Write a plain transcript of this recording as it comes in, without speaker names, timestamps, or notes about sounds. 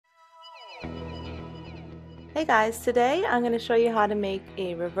Hey guys, today I'm going to show you how to make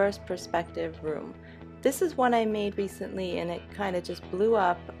a reverse perspective room. This is one I made recently and it kind of just blew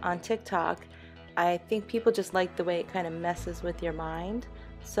up on TikTok. I think people just like the way it kind of messes with your mind.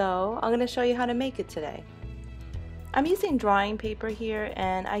 So I'm going to show you how to make it today. I'm using drawing paper here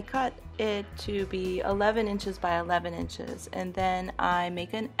and I cut it to be 11 inches by 11 inches and then I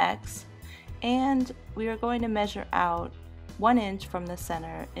make an X and we are going to measure out 1 inch from the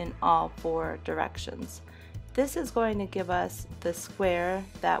center in all 4 directions. This is going to give us the square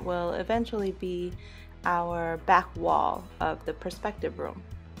that will eventually be our back wall of the perspective room.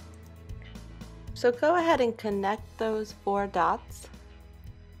 So go ahead and connect those 4 dots.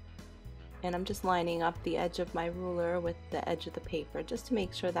 And I'm just lining up the edge of my ruler with the edge of the paper just to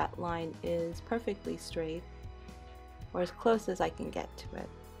make sure that line is perfectly straight, or as close as I can get to it.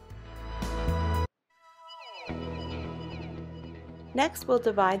 Next, we'll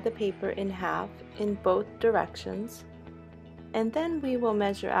divide the paper in half in both directions, and then we will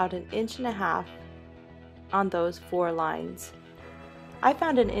measure out 1.5 inches on those 4 lines. I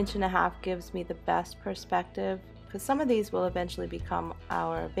found 1.5 inches gives me the best perspective because some of these will eventually become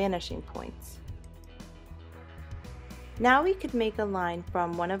our vanishing points. Now we could make a line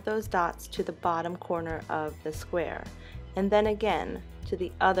from one of those dots to the bottom corner of the square, and then again to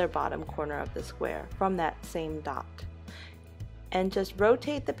the other bottom corner of the square from that same dot. And just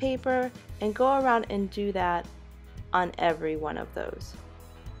rotate the paper and go around and do that on every one of those.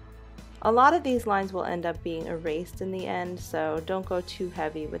 A lot of these lines will end up being erased in the end, so don't go too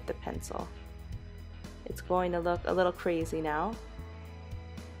heavy with the pencil. It's going to look a little crazy now.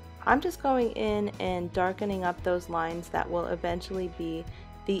 I'm just going in and darkening up those lines that will eventually be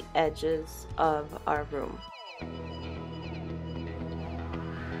the edges of our room.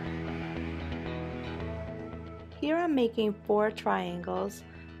 Here I'm making 4 triangles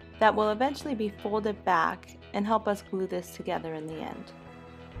that will eventually be folded back and help us glue this together in the end.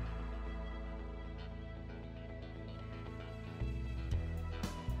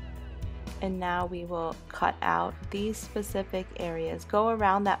 And now we will cut out these specific areas. Go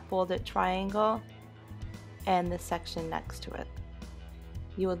around that folded triangle and the section next to it.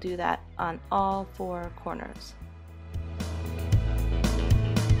 You will do that on all 4 corners.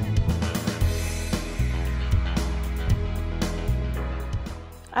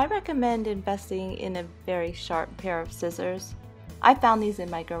 I recommend investing in a very sharp pair of scissors. I found these in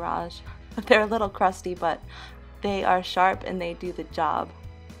my garage. They're a little crusty, but they are sharp and they do the job.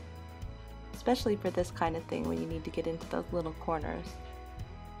 Especially for this kind of thing when you need to get into those little corners.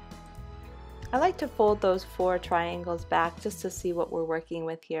 I like to fold those 4 triangles back just to see what we're working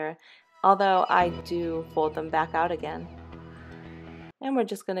with here, although I do fold them back out again. And we're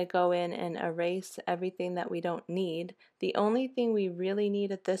just going to go in and erase everything that we don't need. The only thing we really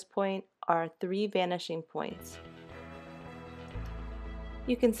need at this point are 3 vanishing points.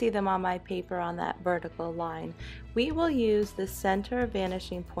 You can see them on my paper on that vertical line. We will use the center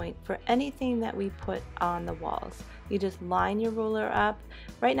vanishing point for anything that we put on the walls. You just line your ruler up.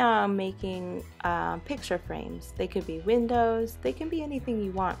 Right now I'm making picture frames. They could be windows, they can be anything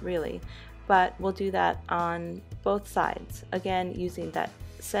you want really, but we'll do that on both sides. Again, using that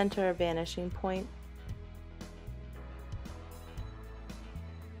center vanishing point.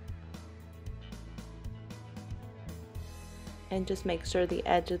 And just make sure the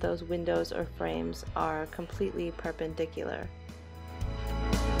edge of those windows or frames are completely perpendicular.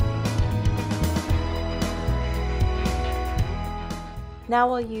 Now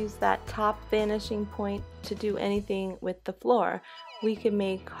we'll use that top vanishing point to do anything with the floor. We can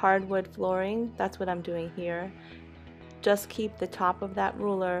make hardwood flooring, that's what I'm doing here. Just keep the top of that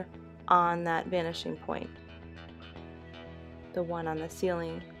ruler on that vanishing point, the one on the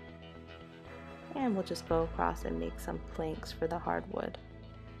ceiling. And we'll just go across and make some planks for the hardwood.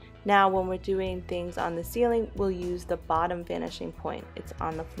 Now when we're doing things on the ceiling, we'll use the bottom vanishing point. It's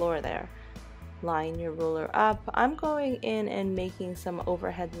on the floor there. Line your ruler up. I'm going in and making some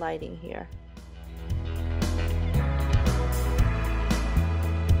overhead lighting here.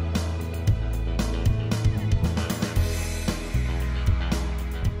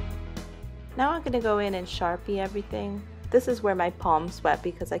 Now I'm going to go in and Sharpie everything. This is where my palms sweat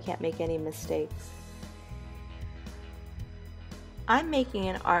because I can't make any mistakes. I'm making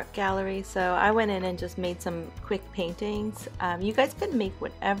an art gallery, so I went in and just made some quick paintings. You guys could make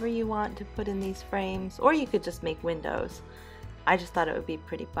whatever you want to put in these frames, or you could just make windows. I just thought it would be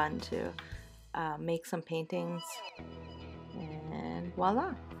pretty fun to make some paintings, and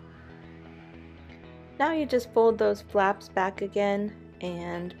voila! Now you just fold those flaps back again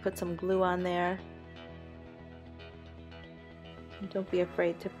and put some glue on there. Don't be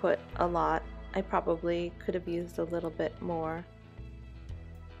afraid to put a lot. I probably could have used a little bit more.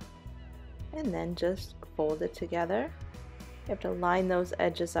 And then just fold it together. You have to line those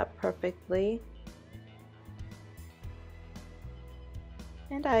edges up perfectly.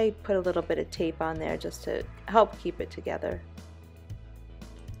 And I put a little bit of tape on there just to help keep it together.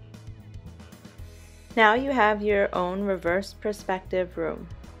 Now you have your own reverse perspective room.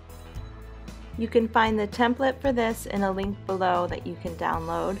 You can find the template for this in a link below that you can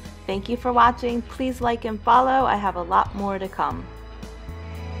download. Thank you for watching. Please like and follow. I have a lot more to come.